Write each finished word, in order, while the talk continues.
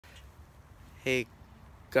Hey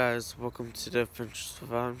guys, welcome to the Adventures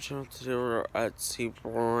of Adam channel. Today we're at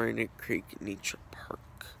Seabournce Creek Nature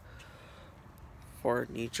Park for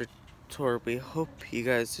a nature tour. We hope you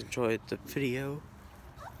guys enjoyed the video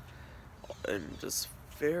in this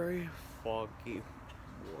very foggy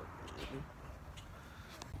morning.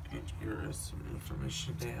 And here is some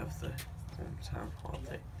information. They have the hometown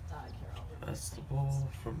holiday festival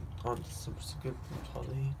on subsequent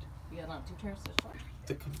holiday.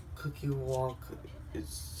 The cookie walk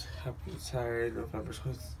is happening Saturday, November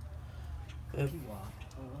 25th. We'll have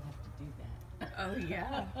to do that. Oh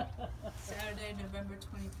yeah. Saturday, November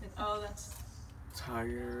 25th. Oh, that's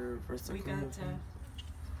Tire for we something. got.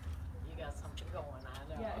 You got something going on.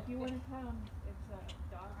 Yeah, if you want to come, it's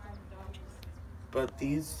dogs on dogs. But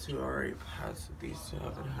these two already passed. These two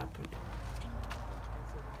haven't happened.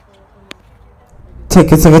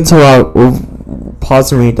 Take a second to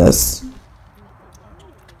pause and read this.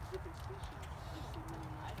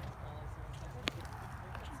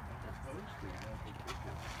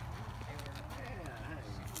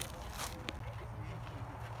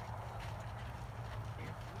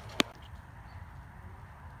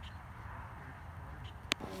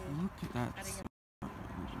 Look at that.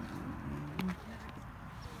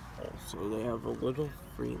 Also, they have a little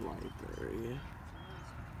free library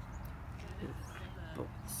with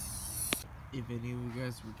books. If any of you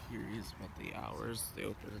guys were curious about the hours, they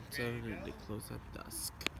open at 7 and they close at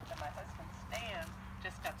dusk. My husband Stan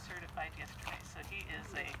just got certified yesterday, so he is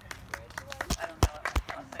I don't know what to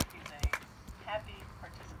say, he's a happy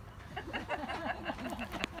participant.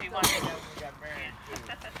 He wanted to know we got married.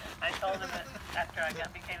 I told him that after I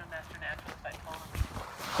became a master naturalist, I told him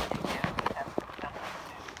he had to have something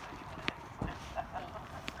to do.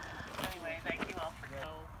 Anyway, thank you all for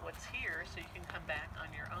knowing what's here, so you can come back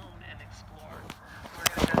on your own and explore. We're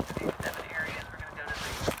going to go to these 7 areas. We're going to go to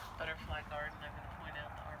the butterfly garden. I'm going to point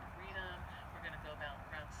out the arboretum. We're going to go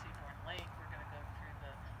around Seabournce Lake. We're going to go through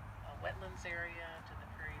the wetlands area to the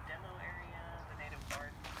prairie demo area, the native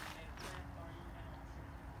garden, native plant garden.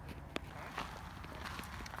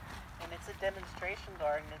 And it's a demonstration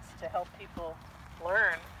garden. It's to help people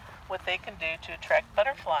learn what they can do to attract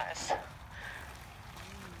butterflies.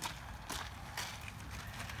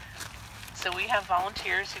 So we have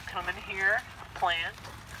volunteers who come in here, plant,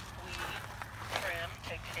 weed, trim,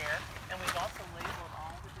 take care, and we've also labeled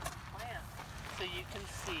all the different plants so you can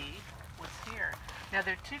see what's here. Now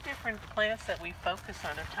there are 2 different plants that we focus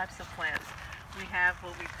on, or types of plants. We have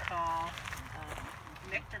what we call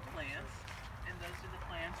nectar plants, and those are the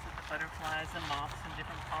plants that the butterflies and moths and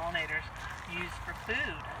different pollinators use for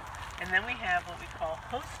food. And then we have what we call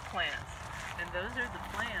host plants, and those are the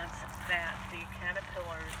plants that the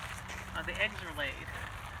caterpillars, the eggs are laid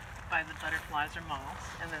by the butterflies or moths,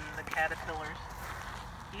 and then the caterpillars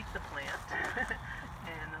eat the plant.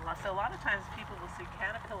 And so a lot of times people will see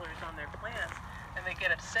caterpillars on their plants and they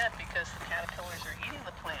get upset because the caterpillars are eating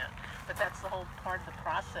the plant. But that's the whole part of the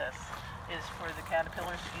process, is for the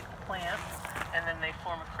caterpillars to eat the plant, and then they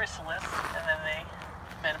form a chrysalis, and then they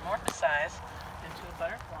metamorphosize into a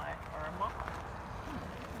butterfly or a moth.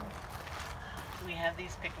 We have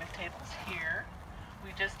these picnic tables here.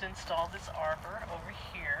 We just installed this arbor over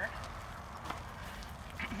here.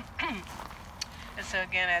 And so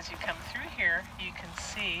again, as you come through here, you can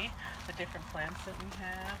see the different plants that we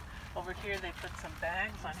have. Over here they put some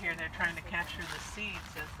bags on here. They're trying to capture the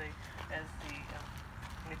seeds as they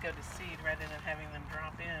go to seed, rather than having them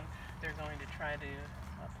drop in. They're going to try to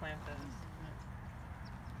plant those in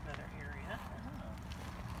another area.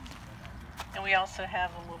 And we also have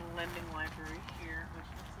a little lending library here, which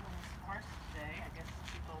looks a little sparse today. I guess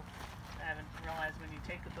people haven't realized when you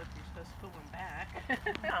take a book, you're supposed to put one back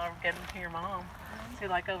or get them to your mom. See,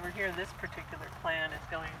 like over here, this particular plant is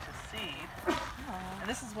going to seed. And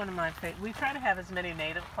this is one of my favorites. We try to have as many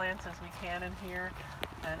native plants as we can in here.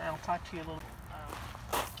 And I'll talk to you a little.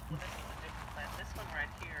 Well, this is a different plant. This one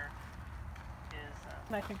right here is,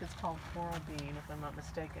 I think it's called coral bean, if I'm not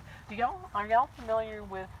mistaken. Are y'all familiar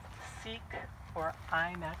with Seek or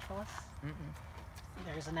iNaturalist?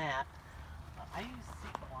 There's an app. I use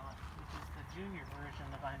Seek a lot, which is the junior version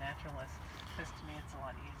of iNaturalist, because to me it's a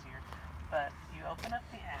lot easier. But you open up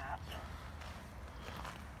the app,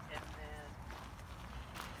 and then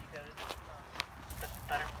you go to the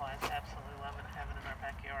butterflies. Absolutely love it, have it in our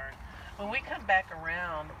backyard. When we come back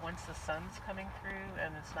around, once the sun's coming through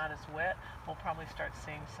and it's not as wet, we'll probably start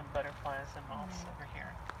seeing some butterflies and moths over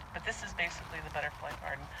here. But this is basically the butterfly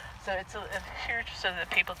garden. So it's here so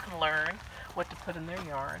that people can learn what to put in their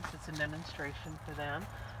yards. It's a demonstration for them.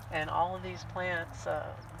 And all of these plants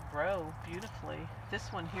grow beautifully.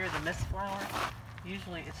 This one here, the mist flower,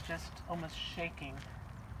 Usually it's just almost shaking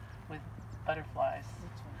with butterflies.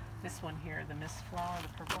 This one here, the mist flower, the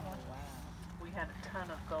purple one. We had a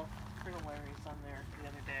ton of Gulf fritillaries on there the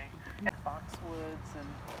other day. And boxwoods and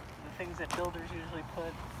the things that builders usually put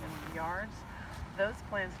in yards. Those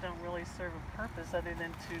plants don't really serve a purpose other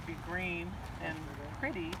than to be green and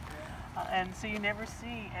pretty. And so you never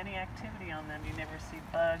see any activity on them. You never see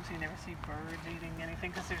bugs, you never see birds eating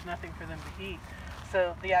anything because there's nothing for them to eat.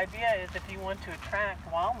 So the idea is if you want to attract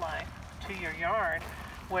wildlife to your yard,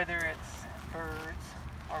 whether it's birds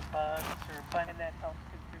or bugs or bugs, that helps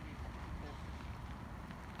contribute to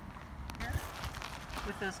this. Here,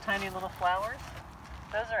 with those tiny little flowers,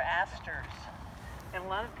 those are asters. And a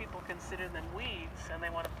lot of people consider them weeds and they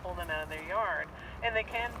want to pull them out of their yard. And they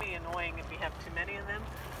can be annoying if you have too many of them,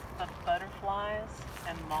 but butterflies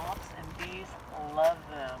and moths and bees love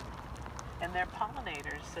them. And they're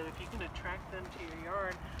pollinators, so if you can attract them to your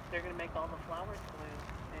yard, they're going to make all the flowers bloom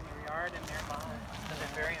in your yard and nearby. So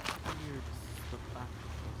they're very important.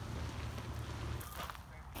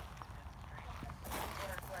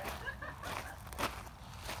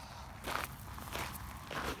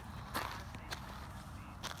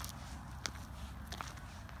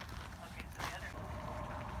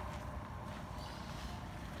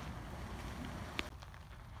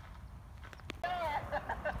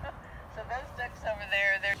 Over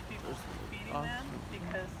there, there's people feeding them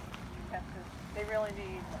because you have to, they really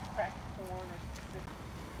need cracked corn or specific.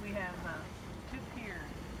 We have 2 piers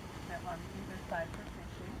that on either side for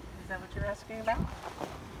fishing. Is that what you're asking about?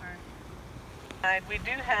 Right. We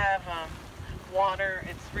do have water,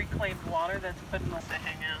 it's reclaimed water that's put in us to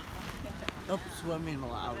hang out. Nope, swimming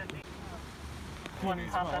allowed. One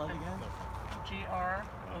pop up in Groundsel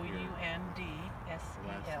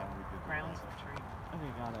Groundsel tree.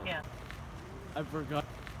 Okay, got it. Yeah. I forgot.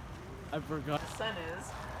 The sun is,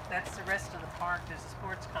 that's the rest of the park. There's a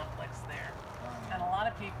sports complex there. And a lot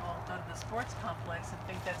of people go to the sports complex and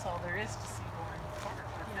think that's all there is to Seabournce Park.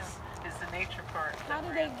 But this is the nature park. How do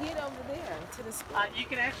they get over there to the sports? You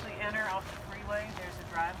can actually enter off the freeway. There's a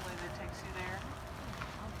driveway that takes you there.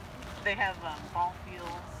 They have ball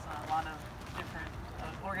fields, a lot of different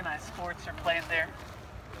organized sports are played there.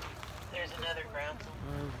 There's another Groundsel.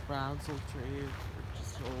 Groundsel tree,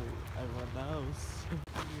 just so everyone knows.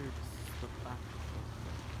 Here's the back.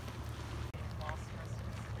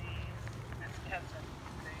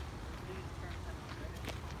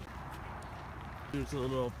 There's a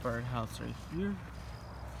little birdhouse right here.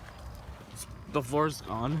 The floor's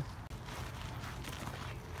gone.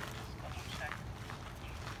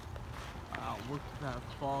 Wow, look at that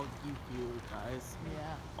foggy view, guys.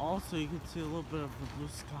 Yeah. Also, you can see a little bit of the blue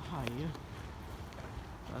sky.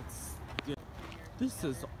 That's good. This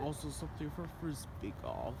is also something for frisbee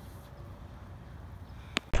golf.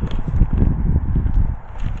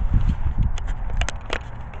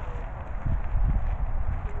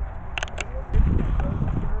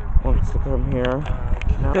 Wants to come here.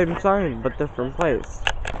 Same sign, but different place.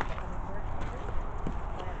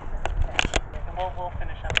 We'll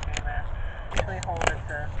finish up doing that. We hold at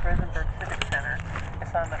the Rosenberg Civic Center.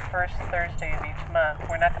 It's on the first Thursday of each month.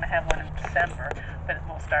 We're not going to have one in December, but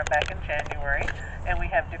we'll start back in January. And we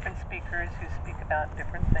have different speakers who speak about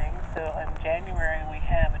different things. So in January we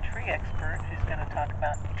have a tree expert who's going to talk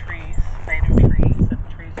about trees, native trees, and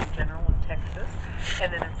trees in general in Texas.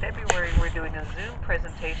 And then in February we're doing a Zoom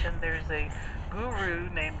presentation. There's a guru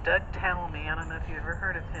named Doug Talmy. I don't know if you've ever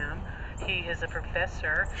heard of him. He is a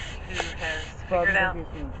professor who has figured out... From the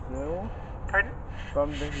Houston Zoo? Pardon?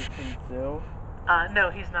 From the Houston Zoo? No,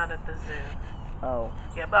 he's not at the zoo. Oh.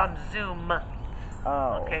 Yeah, but on Zoom.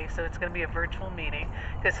 Oh. Okay, so it's going to be a virtual meeting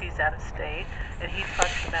because he's out of state, and he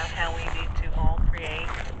talks about how we need to all create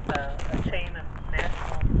a chain of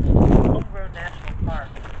homegrown national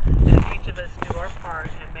parks. And if each of us do our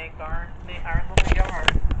part and make our little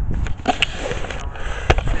yard,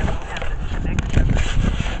 then we'll have this connection of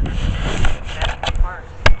national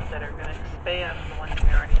parks that are going to expand the ones we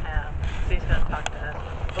already have. So he's going to talk to us.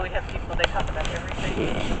 But we have people, they talk about everything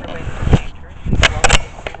related to nature. We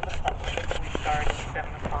start at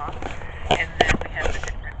 7 o'clock. And then we have the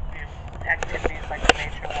different activities like the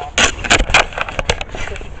nature walk.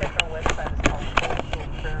 So if you check our website, it's called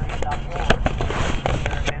coastalprairie.org.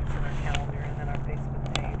 Our events and our calendar, and then our Facebook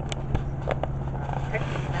page, which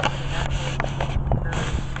is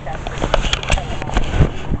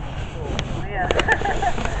yeah.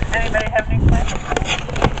 Anybody have any questions?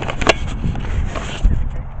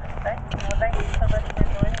 Thank you so much for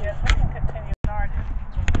joining us. We can continue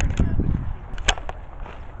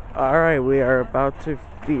Alright, we are about to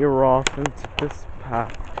veer off into this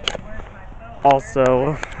path.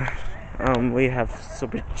 Also, we have so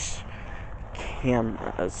much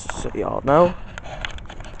cameras, so y'all know.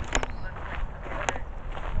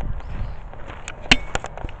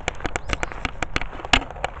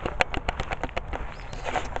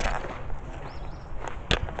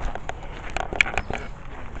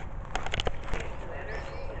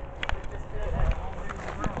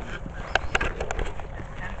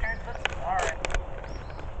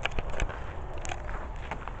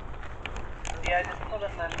 Yeah, I just pulled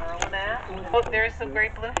up my Merlin app. Oh, there's the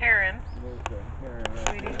great blue heron.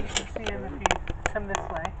 Sweetie, you can see him if you come this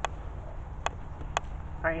way.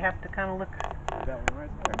 Alright, you have to kind of look.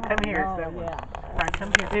 Come here. Alright,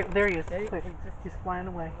 come here. There he is. Quick. He's flying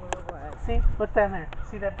away. See? Look down there.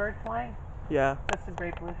 See that bird flying? Yeah. That's the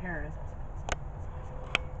great blue heron.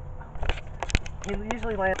 He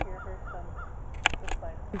usually lands here.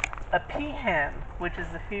 A peahen, which is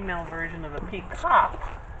the female version of a peacock,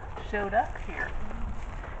 showed up here.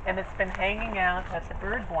 And it's been hanging out at the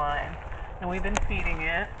bird blind, and we've been feeding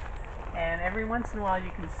it. And every once in a while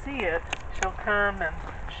you can see it. She'll come and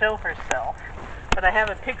show herself. But I have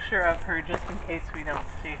a picture of her just in case we don't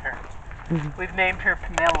see her. We've named her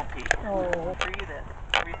Penelope. Oh. Read it.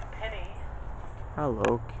 Read Penny.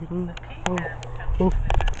 Hello, kitty. The peahen. Oh.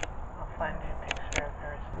 I'll find you a picture of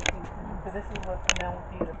her. So this is what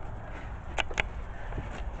Penelope is.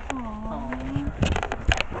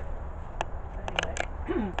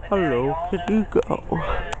 Hello, kitty, go. Oh,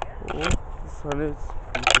 the sun is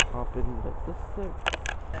popping like this thing.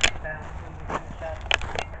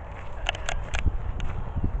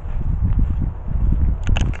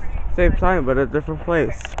 Same time, but a different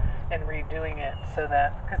place. And redoing it so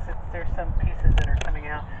that, because there's some pieces that are coming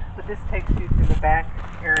out, but this takes you to the back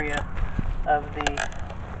area of the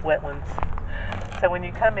wetlands. So when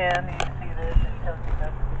you come in, you see this, it tells you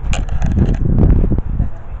that. And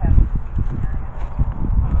then we have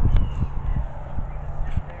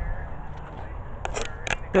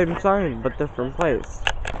Same sign, but different place.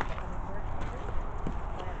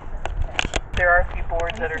 There are a few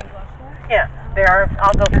boards that are, yeah, there are,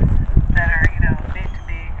 I'll go, that are, need to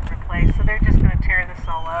be replaced. So they're just going to tear this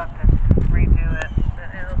all up and redo it.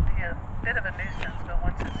 It'll be a bit of a nuisance, but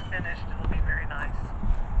once it's finished, it'll be very nice.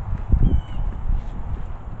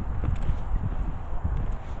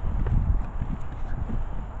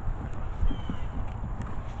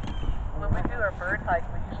 When we do our bird hike,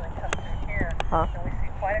 we usually come through here, and we see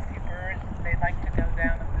quite a few birds. They like to go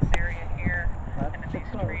down in this area here and in these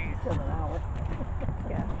trees.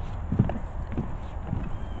 Yeah.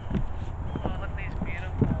 Oh, look at these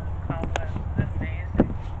beautiful cobwebs. Isn't that amazing?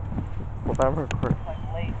 Whatever. Like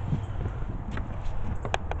lace.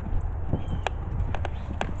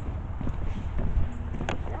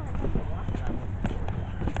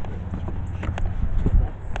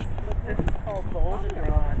 This is called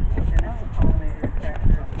goldenrod, and it's a pollinator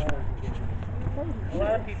attractor as well. A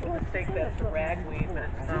lot of people mistake that for ragweed, but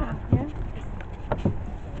it's not.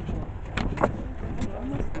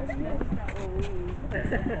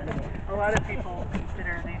 A lot of people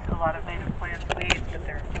consider these a lot of native plants weeds, but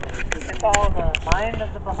it's all in the mind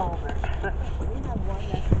of the beholder.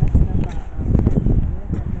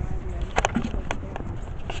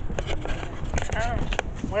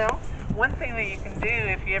 Well, one thing that you can do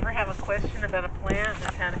if you ever have a question about a plant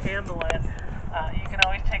and how to handle it, you can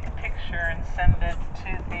always take a picture and send it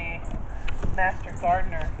to the Master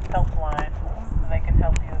Gardener helpline, so they can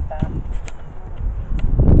help you with that.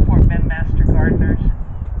 Or Ben Master Gardeners. See,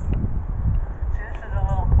 this is a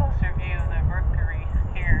little closer view of the rookery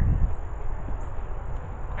here.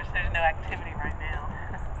 Of course, there's no activity right now.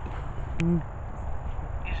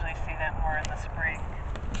 Usually see that more in the spring.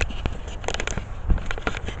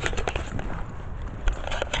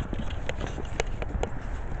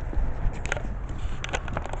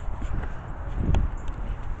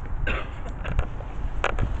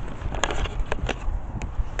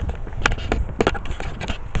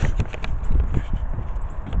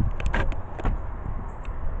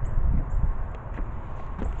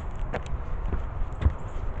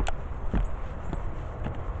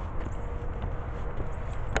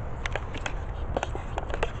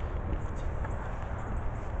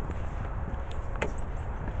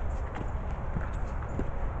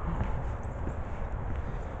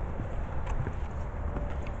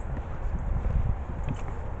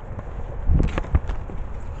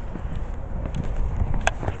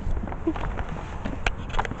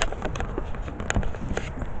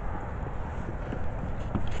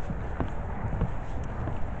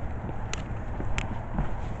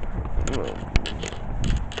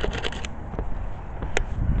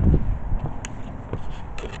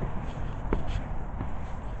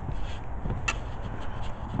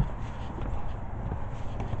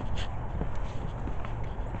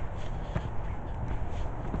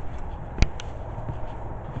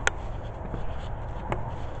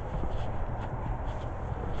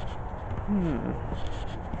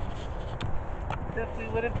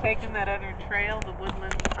 would have taken that other trail, the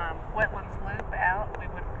wetlands loop out, we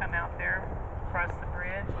would have come out there, across the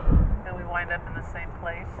bridge, and we wind up in the same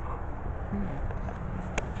place.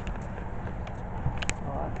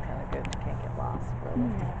 Oh, that's kind of good. You can't get lost,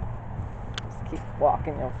 really. Just keep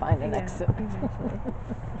walking, you'll find an exit. Eventually.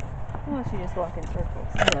 Unless you just walk in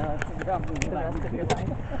circles. No, it's probably The rest of your life.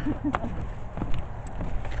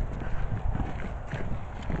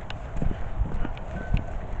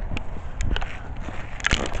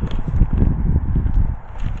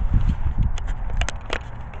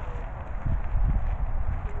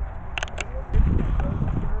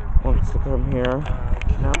 Wants to come here.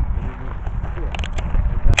 No.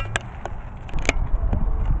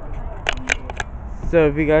 So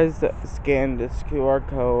if you guys scan this QR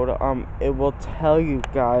code, it will tell you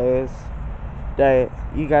guys that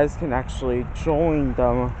you guys can actually join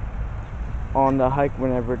them on the hike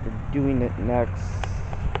whenever they're doing it next.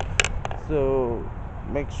 So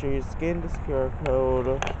make sure you scan this QR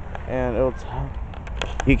code, and it'll tell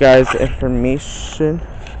you guys information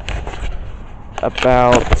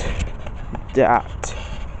about that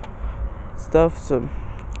stuff. So,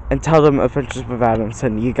 and tell them Adventures with Adam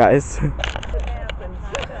sent you guys.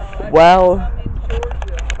 Well,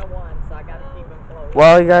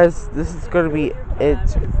 you guys, this is going to be it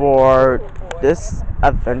for this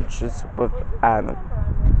Adventures with Adam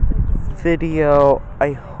video.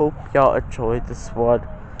 I hope y'all enjoyed this one.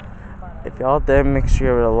 If y'all did, make sure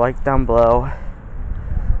you give it a like down below.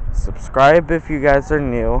 Subscribe if you guys are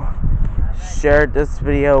new. Share this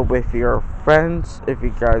video with your friends if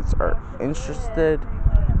you guys are interested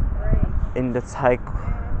in this hike.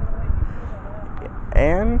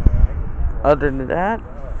 And other than that,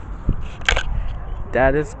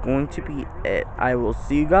 that is going to be it. I will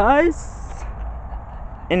see you guys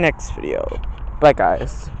in next video. Bye,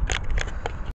 guys.